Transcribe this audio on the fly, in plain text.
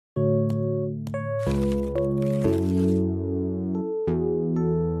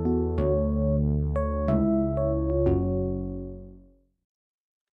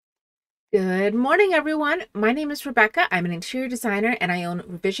Good morning, everyone. My name is Rebecca. I'm an interior designer and I own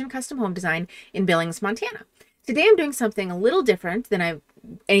Revision Custom Home Design in Billings, Montana. Today I'm doing something a little different than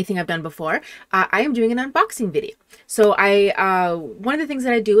anything I've done before. I am doing an unboxing video. So one of the things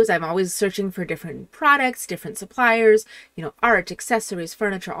that I do is I'm always searching for different products, different suppliers, art, accessories,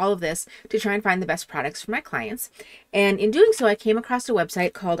 furniture, all of this to try and find the best products for my clients. And in doing so, I came across a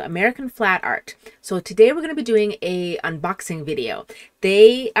website called Americanflat Art. So today we're going to be doing a unboxing video.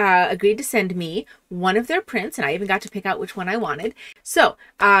 They agreed to send me one of their prints, and I even got to pick out which one I wanted. So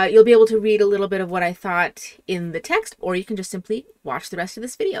you'll be able to read a little bit of what I thought in the text, or you can just simply watch the rest of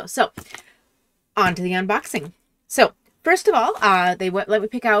this video. So on to the unboxing. So first of all, they let me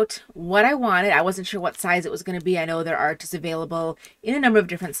pick out what I wanted. I wasn't sure what size it was going to be. I know their art is available in a number of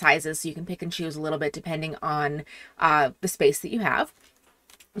different sizes, so you can pick and choose a little bit depending on the space that you have.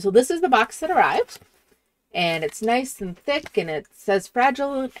 So this is the box that arrived. And it's nice and thick, and it says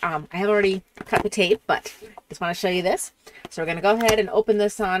fragile. I have already cut the tape, but just want to show you this. So we're going to go ahead and open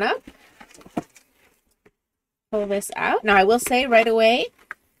this on up. Pull this out. Now I will say right away,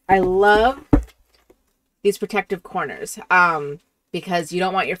 I love these protective corners because you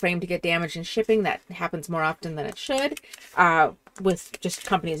don't want your frame to get damaged in shipping. That happens more often than it should with just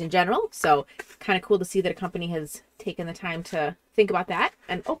companies in general. So kind of cool to see that a company has taken the time to think about that.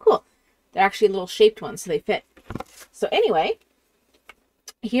 And oh, cool. They're actually little shaped ones, so they fit. So anyway,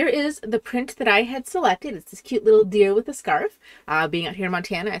 here is the print that I had selected. It's this cute little deer with a scarf. Being out here in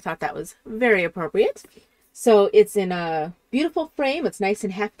Montana, I thought that was very appropriate. So it's in a beautiful frame. It's nice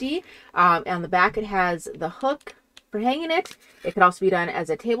and hefty. On the back, it has the hook for hanging it. It could also be done as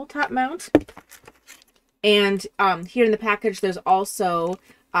a tabletop mount. And here in the package, there's also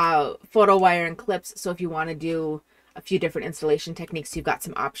photo wire and clips. So if you want to do a few different installation techniques, you've got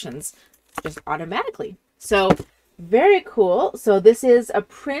some options just automatically. So very cool. So this is a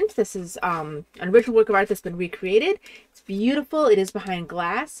print. This is an original work of art that's been recreated. It's beautiful. It is behind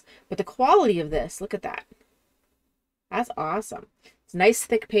glass, but the quality of this, look at that. That's awesome. It's nice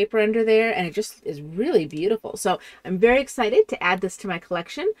thick paper under there, and it just is really beautiful. So I'm very excited to add this to my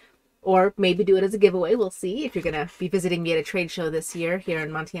collection, or maybe do it as a giveaway. We'll see if you're going to be visiting me at a trade show this year here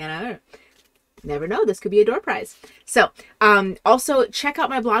in Montana. Never know, this could be a door prize. So also check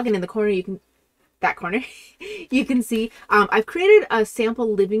out my blog, and in the corner you can you can see I've created a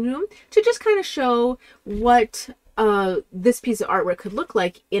sample living room to just kind of show what this piece of artwork could look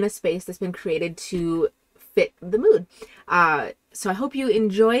like in a space that's been created to fit the mood. So I hope you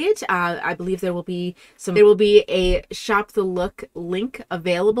enjoy it. I believe there will be a shop the look link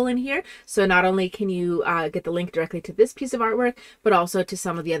available in here. So not only can you get the link directly to this piece of artwork, but also to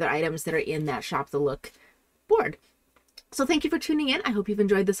some of the other items that are in that shop the look board. So thank you for tuning in. I hope you've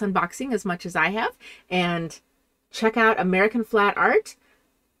enjoyed this unboxing as much as I have, and check out Americanflat Art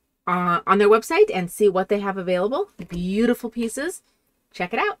on their website and see what they have available. Beautiful pieces.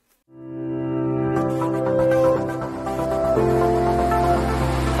 Check it out.